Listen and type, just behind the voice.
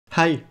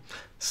Hi!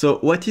 So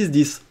what is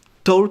this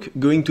talk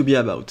going to be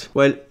about?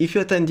 Well, if you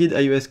attended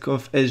iOS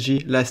Conf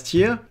SG last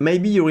year,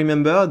 maybe you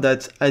remember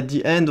that at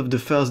the end of the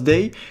first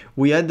day,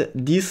 we had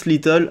this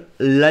little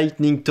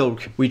lightning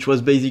talk, which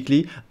was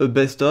basically a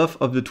best-of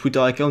the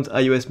Twitter account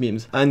iOS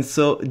memes. And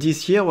so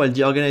this year, well,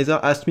 the organizer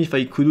asked me if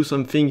I could do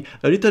something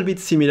a little bit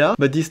similar,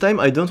 but this time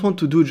I don't want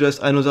to do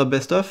just another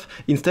best-of.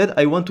 Instead,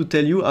 I want to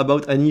tell you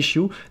about an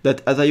issue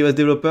that as iOS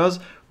developers,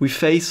 we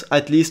face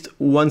at least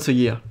once a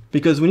year.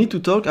 Because we need to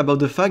talk about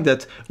the fact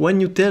that when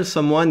you tell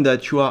someone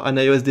that you are an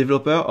iOS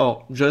developer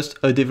or just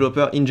a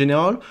developer in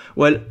general,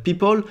 well,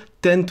 people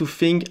tend to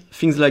think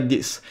things like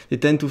this. They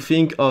tend to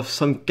think of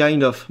some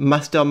kind of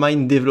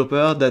mastermind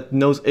developer that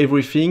knows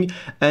everything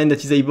and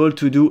that is able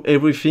to do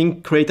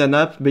everything, create an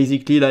app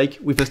basically like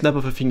with a snap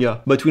of a finger.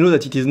 But we know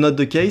that it is not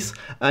the case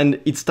and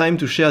it's time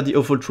to share the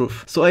awful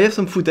truth. So I have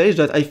some footage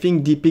that I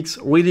think depicts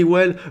really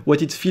well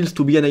what it feels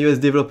to be an iOS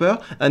developer,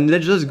 and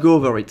let's just go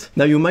over it.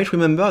 Now you might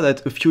remember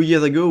that a few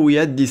years ago we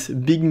had this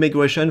big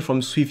migration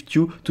from Swift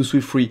 2 to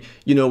Swift 3.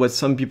 You know, what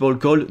some people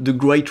call the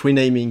great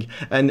renaming.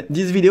 And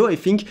this video, I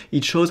think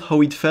it shows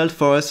how it felt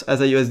for us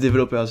as iOS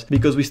developers,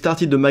 because we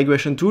started the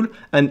migration tool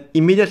and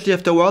immediately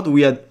afterward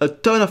we had a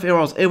ton of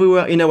errors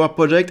everywhere in our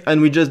project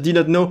and we just did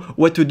not know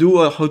what to do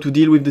or how to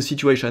deal with the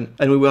situation.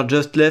 And we were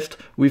just left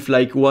with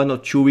like 1 or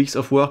 2 weeks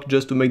of work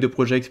just to make the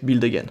project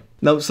build again.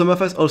 Now some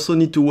of us also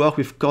need to work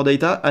with core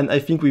data, and I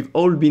think we've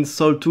all been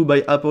sold to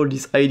by Apple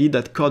this idea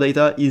that core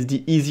data is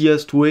the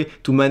easiest way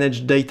to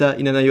manage data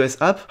in an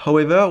iOS app.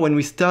 However, when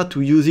we start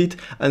to use it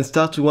and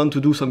start to want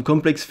to do some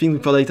complex things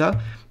with core data,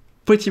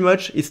 pretty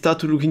much it starts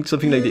to looking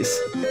something like this.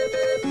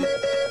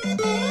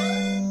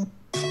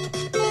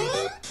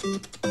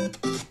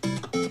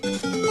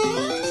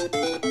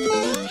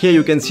 Here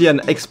you can see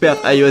an expert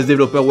iOS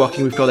developer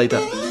working with core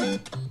data.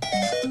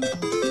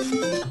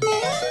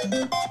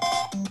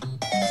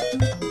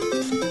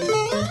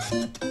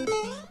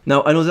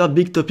 Now, another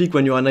big topic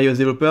when you're an iOS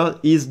developer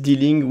is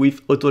dealing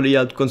with auto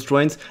layout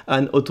constraints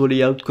and auto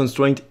layout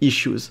constraint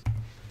issues.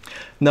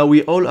 Now,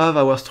 we all have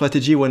our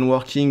strategy when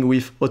working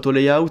with auto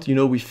layout. You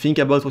know, we think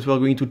about what we are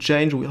going to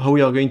change, how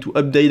we are going to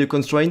update the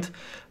constraint.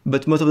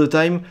 But most of the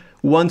time,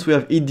 once we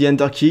have hit the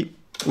enter key,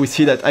 we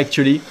see that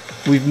actually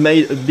we've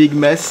made a big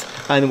mess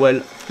and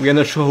well, we are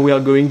not sure how we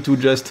are going to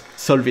just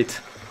solve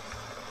it.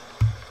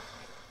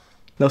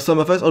 Now, some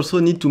of us also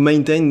need to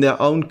maintain their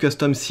own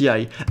custom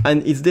CI,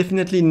 and it's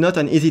definitely not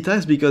an easy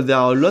task because there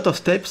are a lot of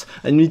steps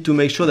and you need to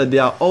make sure that they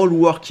are all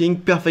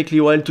working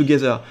perfectly well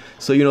together.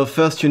 So, you know,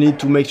 first you need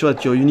to make sure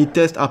that your unit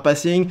tests are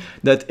passing,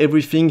 that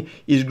everything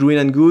is green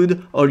and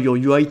good, all your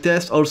UI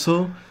tests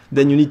also.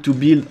 Then you need to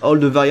build all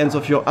the variants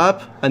of your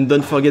app, and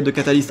don't forget the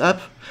Catalyst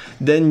app.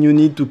 Then you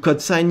need to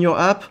code sign your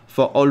app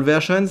for all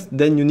versions.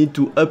 Then you need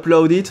to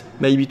upload it,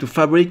 maybe to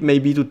Fabric,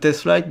 maybe to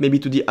TestFlight, maybe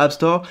to the App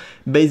Store.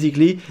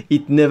 Basically,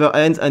 it never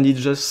ends and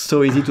it's just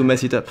so easy to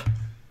mess it up.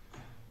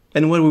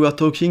 And when we were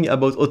talking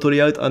about auto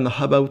layout and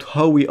about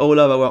how we all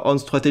have our own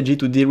strategy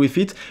to deal with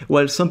it,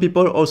 well, some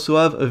people also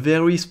have a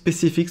very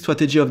specific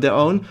strategy of their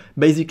own.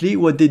 Basically,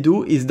 what they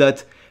do is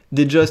that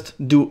they just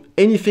do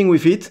anything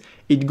with it,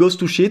 it goes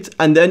to shit,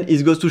 and then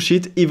it goes to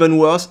shit even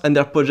worse, and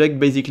their project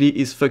basically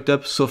is fucked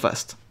up so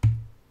fast.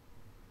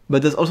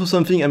 But there's also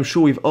something I'm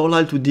sure we've all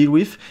had to deal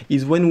with,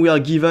 is when we are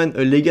given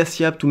a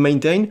legacy app to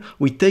maintain,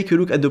 we take a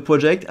look at the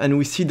project and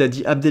we see that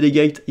the app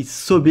delegate is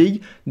so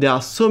big, there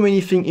are so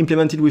many things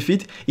implemented with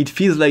it, it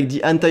feels like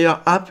the entire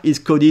app is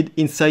coded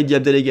inside the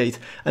app delegate.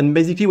 And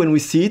basically when we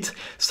see it,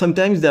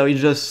 sometimes there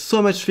is just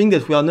so much thing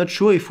that we are not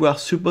sure if we are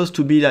supposed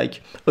to be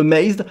like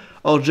amazed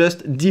or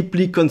just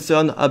deeply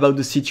concerned about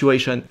the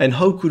situation. And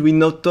how could we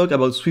not talk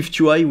about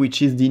SwiftUI, which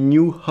is the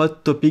new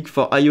hot topic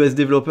for iOS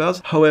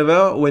developers?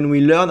 However, when we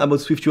learn about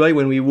SwiftUI,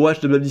 when we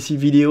watch the WWDC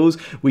videos,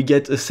 we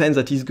get a sense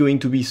that it's going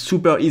to be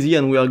super easy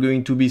and we are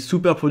going to be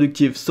super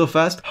productive so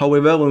fast.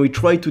 However, when we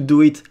try to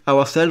do it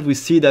ourselves, we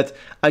see that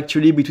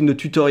actually between the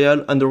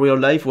tutorial and the real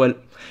life, well,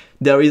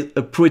 there is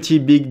a pretty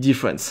big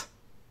difference.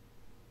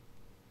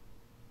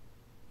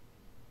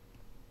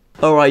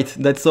 Alright,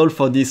 that's all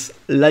for this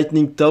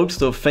lightning talk,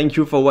 so thank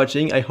you for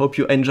watching, I hope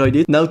you enjoyed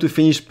it. Now to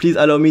finish, please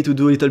allow me to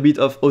do a little bit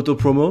of auto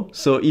promo.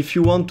 So if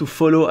you want to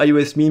follow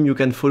iOS Meme, you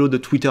can follow the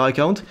Twitter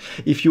account.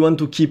 If you want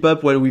to keep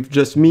up well with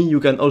just me, you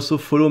can also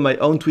follow my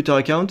own Twitter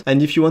account.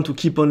 And if you want to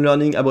keep on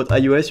learning about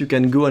iOS, you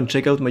can go and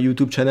check out my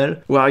YouTube channel,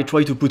 where I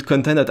try to put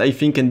content that I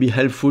think can be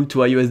helpful to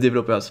iOS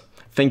developers.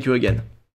 Thank you again.